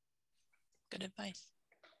 Good advice.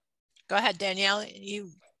 Go ahead, Danielle.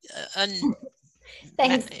 You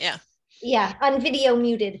Thanks. Yeah. Yeah, on video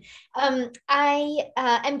muted. I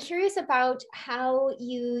am curious about how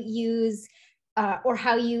you use or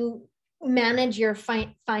how you manage your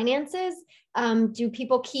finances. Do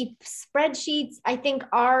people keep spreadsheets? I think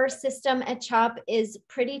our system at CHOP is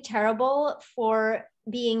pretty terrible for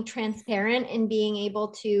being transparent and being able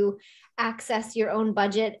to access your own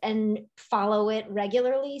budget and follow it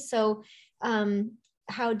regularly. So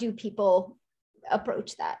how do people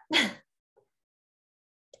approach that?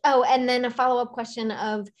 Oh, and then a follow-up question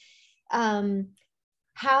of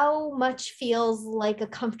how much feels like a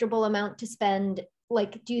comfortable amount to spend?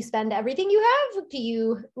 Like, do you spend everything you have? Do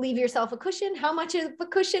you leave yourself a cushion? How much of a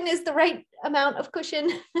cushion is the right amount of cushion?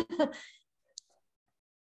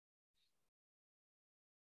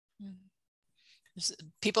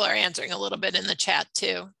 People are answering a little bit in the chat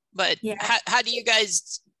too, but yeah. How do you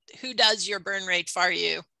guys, who does your burn rate for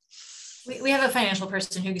you? We have a financial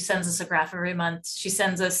person who sends us a graph every month. She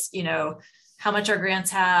sends us, you know, how much our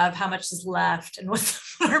grants have, how much is left, and what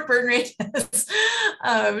our burn rate is,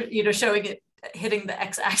 you know, showing it hitting the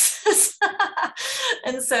x-axis.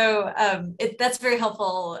 And so that's very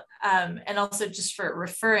helpful. And also just for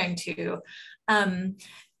referring to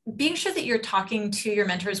being sure that you're talking to your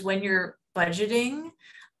mentors when you're budgeting.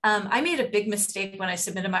 I made a big mistake when I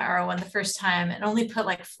submitted my R01 the first time and only put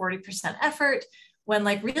like 40% effort, when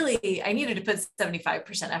like really I needed to put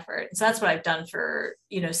 75% effort. And so that's what I've done for,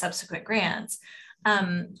 you know, subsequent grants.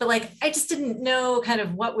 But like, I just didn't know kind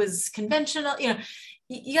of what was conventional, you know.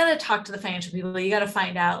 You got to talk to the financial people. You got to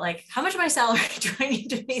find out like, how much of my salary do I need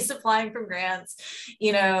to be supplying from grants,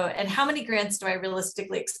 you know, and how many grants do I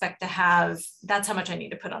realistically expect to have? That's how much I need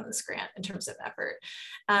to put on this grant in terms of effort.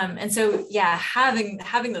 And so, yeah,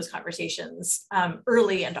 having those conversations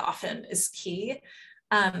early and often is key.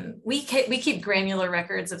 We keep granular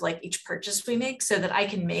records of like each purchase we make so that I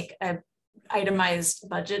can make a itemized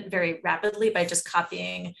budget very rapidly by just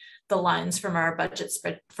copying the lines from our budget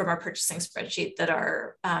from our purchasing spreadsheet that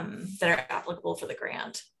are applicable for the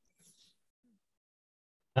grant.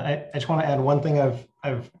 I just want to add one thing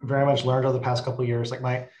I've very much learned over the past couple of years. Like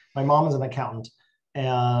my mom is an accountant,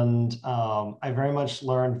 and I very much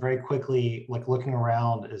learned very quickly, like looking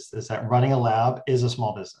around, is that running a lab is a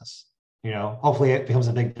small business. You know, hopefully it becomes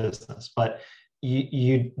a big business, but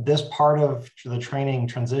this part of the training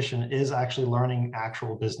transition is actually learning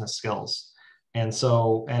actual business skills. And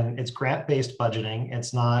so, and it's grant-based budgeting.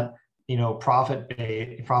 It's not, you know,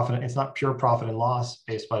 it's not pure profit and loss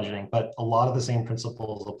based budgeting, but a lot of the same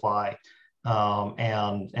principles apply.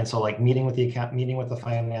 And so like meeting with the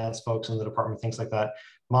finance folks in the department, things like that,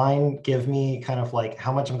 mine give me kind of like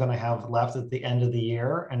how much I'm going to have left at the end of the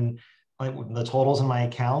year and like the totals in my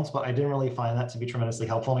accounts, but I didn't really find that to be tremendously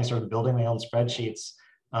helpful. And I started building my own spreadsheets.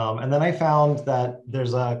 And then I found that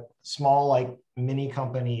there's a small like mini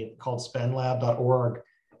company called spendlab.org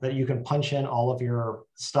that you can punch in all of your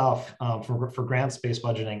stuff for grants-based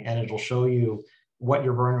budgeting, and it'll show you what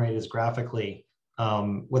your burn rate is graphically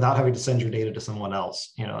without having to send your data to someone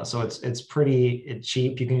else. You know, so it's pretty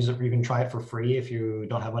cheap. You can use it. You can try it for free if you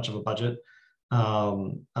don't have much of a budget,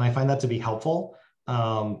 and I find that to be helpful.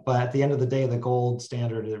 But at the end of the day, the gold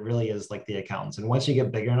standard, it really is like the accountants. And once you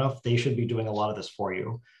get bigger enough, they should be doing a lot of this for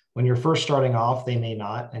you. When you're first starting off, they may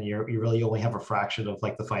not, and you really only have a fraction of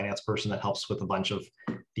like the finance person that helps with a bunch of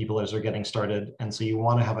people as they're getting started. And so you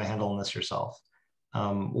want to have a handle on this yourself.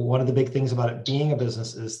 One of the big things about it being a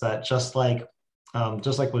business is that just like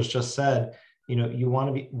was just said, you know, you want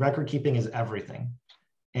to be, record keeping is everything.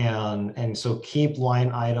 And so keep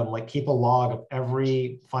line item, like keep a log of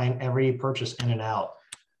every purchase in and out,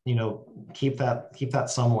 you know, keep that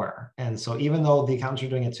somewhere. And so even though the accountants are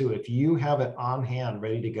doing it too, if you have it on hand,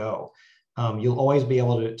 ready to go, you'll always be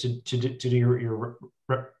able to do your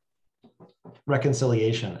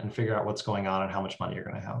reconciliation and figure out what's going on and how much money you're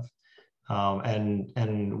going to have.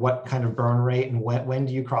 And what kind of burn rate and when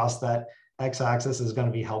do you cross that x-axis is going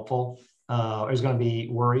to be helpful, is going to be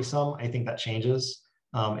worrisome. I think that changes.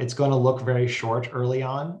 It's going to look very short early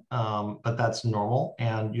on, but that's normal.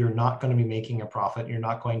 And you're not going to be making a profit. You're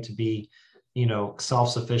not going to be, you know,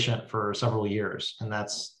 self-sufficient for several years. And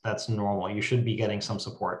that's normal. You should be getting some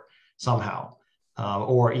support somehow.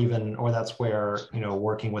 Or that's where, you know,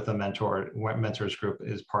 working with a mentors group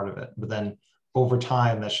is part of it. But then over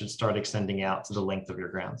time, that should start extending out to the length of your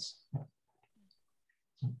grants.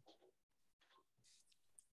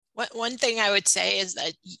 One thing I would say is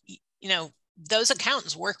that, you know, those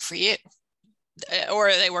accountants work for you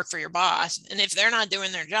or they work for your boss. And if they're not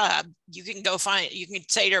doing their job, you can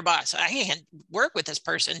say to your boss, I can't work with this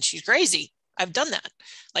person. She's crazy. I've done that.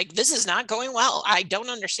 Like, this is not going well. I don't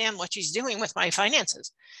understand what she's doing with my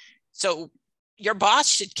finances. So your boss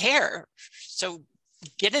should care. So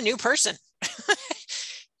get a new person.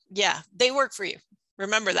 Yeah, they work for you.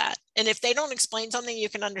 Remember that. And if they don't explain something you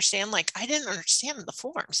can understand, like I didn't understand the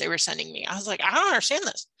forms they were sending me. I was like, I don't understand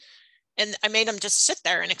this. And I made them just sit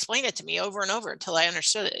there and explain it to me over and over until I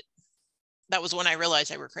understood it. That was when I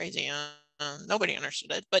realized they were crazy. Nobody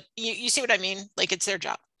understood it, but you see what I mean? Like, it's their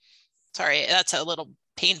job. Sorry, that's a little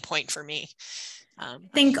pain point for me. I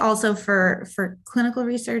think also for clinical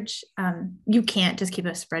research, you can't just keep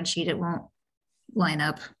a spreadsheet. It won't line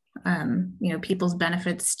up. People's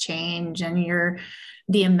benefits change, and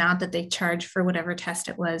the amount that they charge for whatever test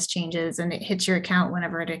it was changes, and it hits your account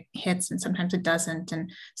whenever it hits, and sometimes it doesn't.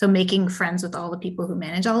 And so making friends with all the people who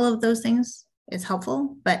manage all of those things is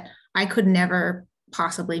helpful, but I could never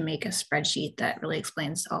possibly make a spreadsheet that really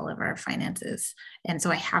explains all of our finances. And so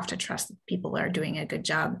I have to trust that people are doing a good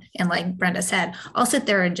job. And like Brenda said, I'll sit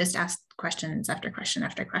there and just ask questions after question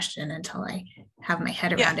after question until I have my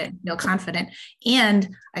head around it and feel confident.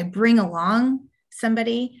 And I bring along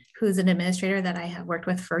somebody who's an administrator that I have worked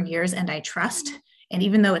with for years and I trust. And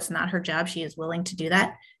even though it's not her job, she is willing to do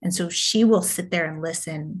that. And so she will sit there and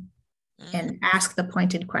listen and ask the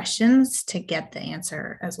pointed questions to get the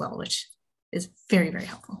answer as well, which is very, very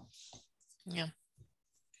helpful. Yeah.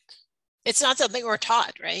 It's not something we're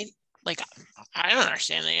taught, right? Like, I don't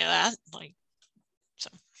understand any of that. Like,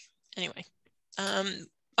 so anyway.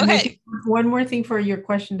 Okay. One more thing for your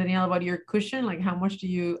question, Danielle, about your cushion, like how much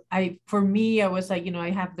do for me, I was like, I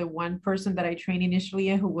have the one person that I trained initially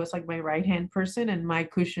who was like my right-hand person, and my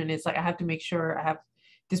cushion is like, I have to make sure I have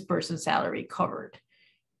this person's salary covered,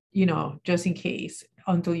 just in case,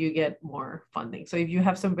 until you get more funding. So if you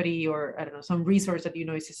have somebody, or I don't know, some resource that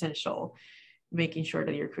is essential, making sure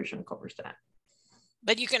that your cushion covers that.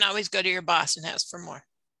 But you can always go to your boss and ask for more.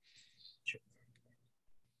 Sure.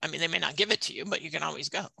 I mean, they may not give it to you, but you can always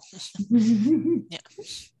go. Yeah.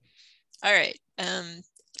 All right.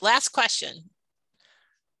 Last question.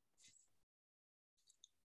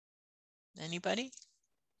 Anybody?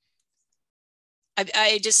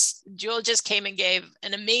 Jewel just came and gave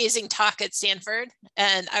an amazing talk at Stanford,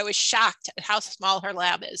 and I was shocked at how small her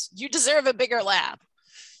lab is. You deserve a bigger lab.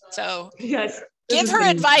 So yes, give her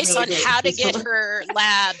advice really on great. how to get her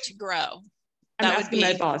lab to grow. I'm asking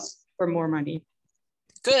my boss for more money.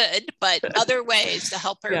 Good, but other ways to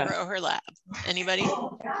help her grow her lab. Anybody?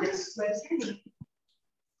 No.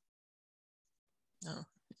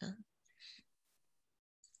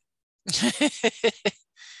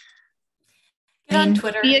 On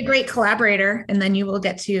Twitter, be a great collaborator, and then you will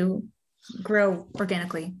get to grow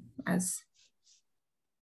organically. As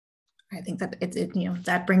I think that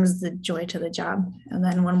that brings the joy to the job. And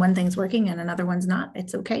then when one thing's working and another one's not,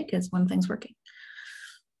 it's okay because one thing's working.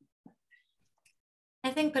 I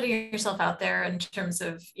think putting yourself out there in terms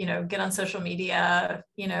of, get on social media,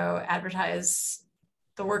 advertise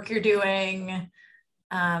the work you're doing.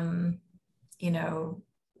 I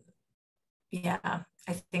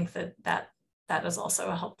think that is also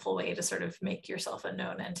a helpful way to sort of make yourself a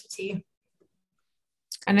known entity.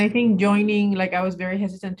 And I think joining, like I was very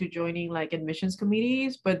hesitant to joining like admissions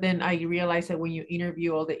committees, but then I realized that when you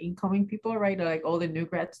interview all the incoming people, right, like all the new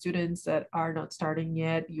grad students that are not starting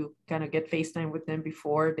yet, you kind of get FaceTime with them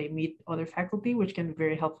before they meet other faculty, which can be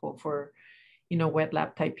very helpful for, wet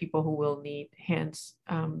lab type people who will need hands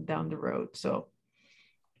down the road. So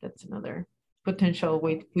that's another potential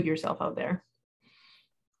way to put yourself out there.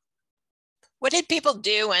 What did people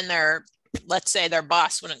do when let's say their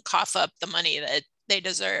boss wouldn't cough up the money that they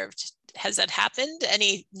deserved? Has that happened?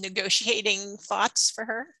 Any negotiating thoughts for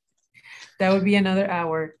her? That would be another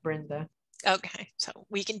hour, Brenda. Okay, so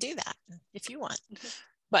we can do that if you want.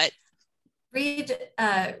 But read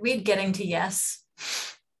Getting to Yes.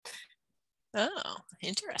 Oh,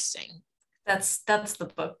 interesting. That's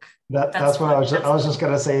the book. That's what I was just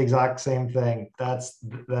gonna say. Exact same thing. That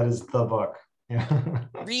is the book. Yeah.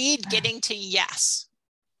 Read Getting to Yes.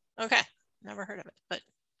 Okay, never heard of it, but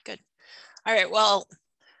good. All right, well,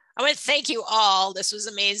 I want to thank you all. This was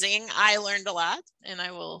amazing. I learned a lot, and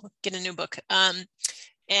I will get a new book. And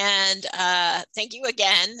thank you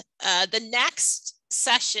again. The next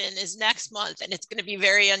session is next month, and it's going to be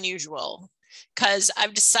very unusual because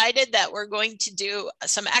I've decided that we're going to do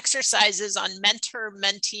some exercises on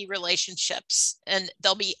mentor-mentee relationships, and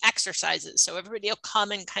there'll be exercises. So everybody will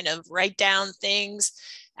come and kind of write down things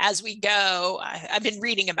as we go. I've been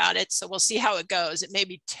reading about it, so we'll see how it goes. It may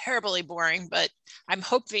be terribly boring, but I'm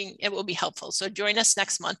hoping it will be helpful. So join us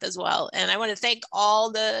next month as well. And I want to thank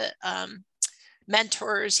all the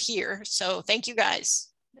mentors here. So thank you guys.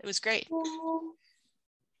 It was great.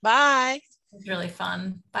 Bye. It was really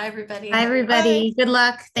fun. Bye, everybody. Bye, everybody. Bye. Good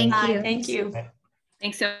luck. Thank you. Thank you.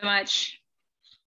 Thanks so much.